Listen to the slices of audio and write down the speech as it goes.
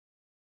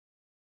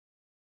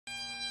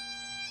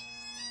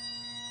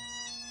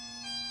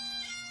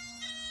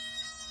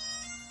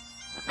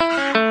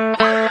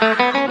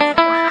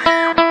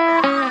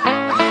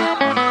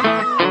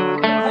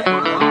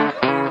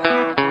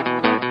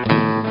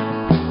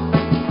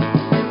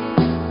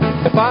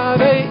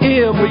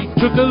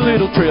took a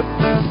little trip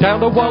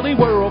down to Wally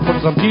World for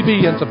some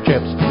TV and some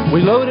chips.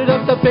 We loaded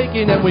up the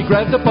bacon and we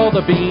grabbed up all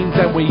the beans,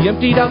 and we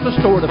emptied out the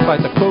store to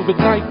fight the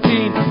Covid-19.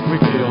 We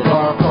filled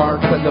our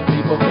carts and the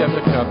people kept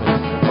it coming.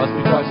 Must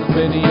be twice as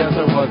many as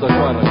there was a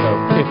while ago.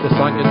 If this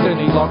line gets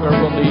any longer,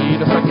 we'll need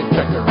a second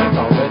checker. It's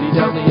already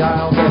down the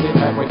aisle, headed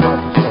halfway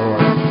across the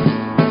store.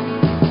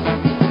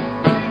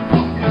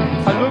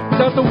 I looked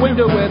out the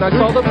window and I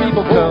saw the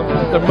people come.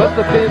 There must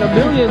have been a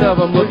million of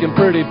them looking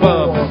pretty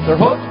bummed. Their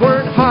hopes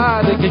weren't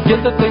high, they could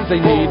get the things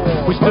they need.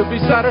 We stood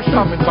beside our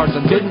shopping carts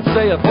and didn't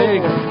say a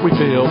thing. We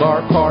filled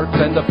our carts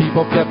and the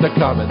people kept it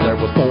coming. There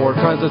was 4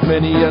 times as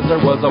many as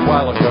there was a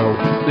while ago.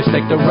 They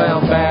staked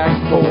around back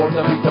for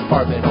the meat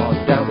department on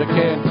down to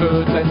canned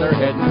goods, and they're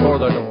heading for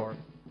the door.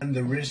 And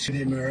the risk to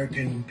the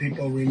American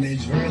people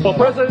remains very Well,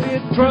 low.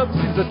 President Trump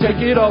seems to take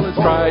it all in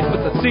stride,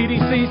 but the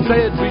CDC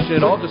said we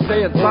should all just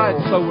stay inside.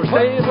 So we're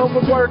staying home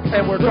from work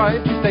and we're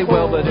trying to stay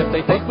well. But if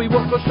they think we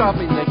won't go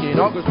shopping, they can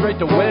all go straight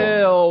to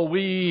well.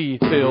 We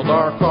filled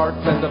our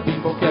carts and the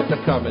people kept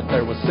it coming.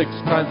 There was 6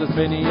 times as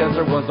many as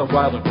there was a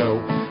while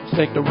ago.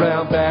 Staked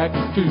around back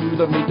to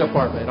the meat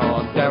department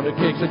on down to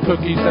cakes and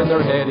cookies, and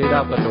they're headed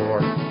out the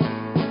door.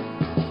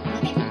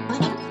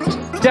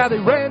 Yeah, they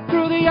ran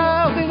through the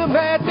aisles in a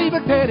mad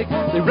fever panic.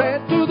 They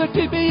ran through the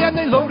TV and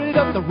they loaded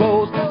up the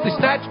rolls. They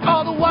snatched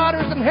all the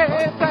waters and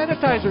hand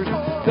sanitizers.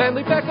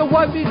 Family pack of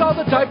wipes, all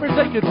the diapers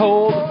they could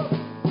hold.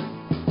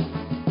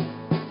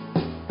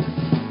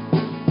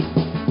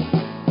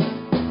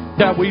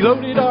 Yeah, we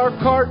loaded our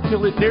cart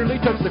till it nearly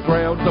touched the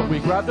ground. So we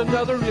grabbed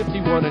another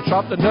empty one and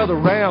shopped another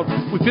round.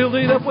 We filled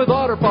it up with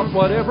otter pops,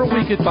 whatever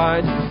we could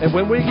find. And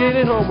when we get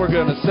it home, we're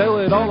gonna sell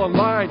it all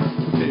online.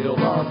 We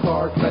filled our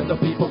carts and the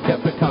people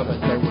kept it coming.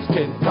 There was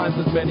 10 times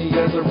as many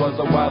as there was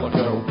a while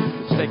ago.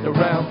 Staked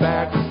around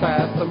back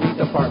past the meat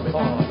department,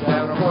 on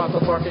down across the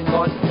parking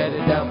lot,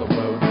 headed down the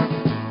road.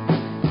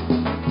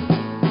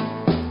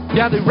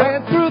 Yeah, they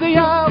ran through the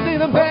aisles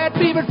in a mad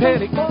fever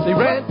panic. They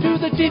ran to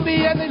the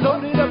TV and they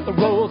loaded up the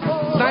rolls.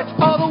 Snatched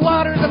all the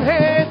waters and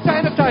hand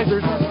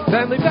sanitizers.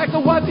 Family packed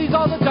the wipes,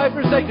 all the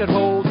diapers they could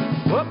hold.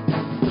 1,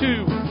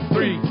 2,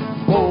 3,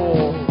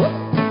 4. 1,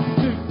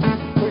 2,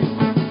 3,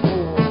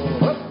 4.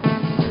 1,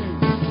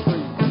 2,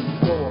 3,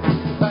 4.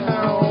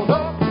 Sound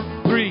up.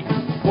 3,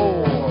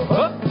 4.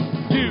 1,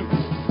 2,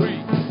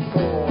 3,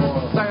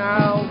 4.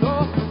 Sound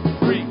up.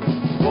 3,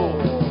 4.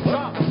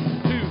 1,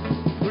 2,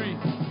 3,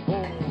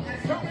 4.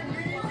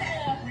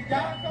 We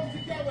gotta come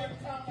together.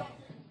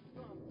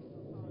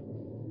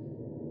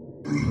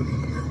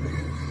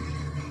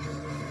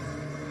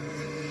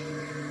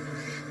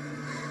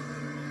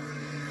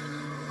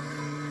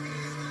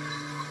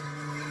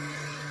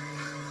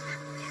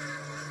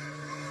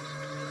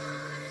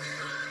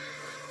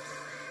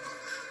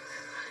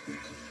 Thank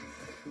you.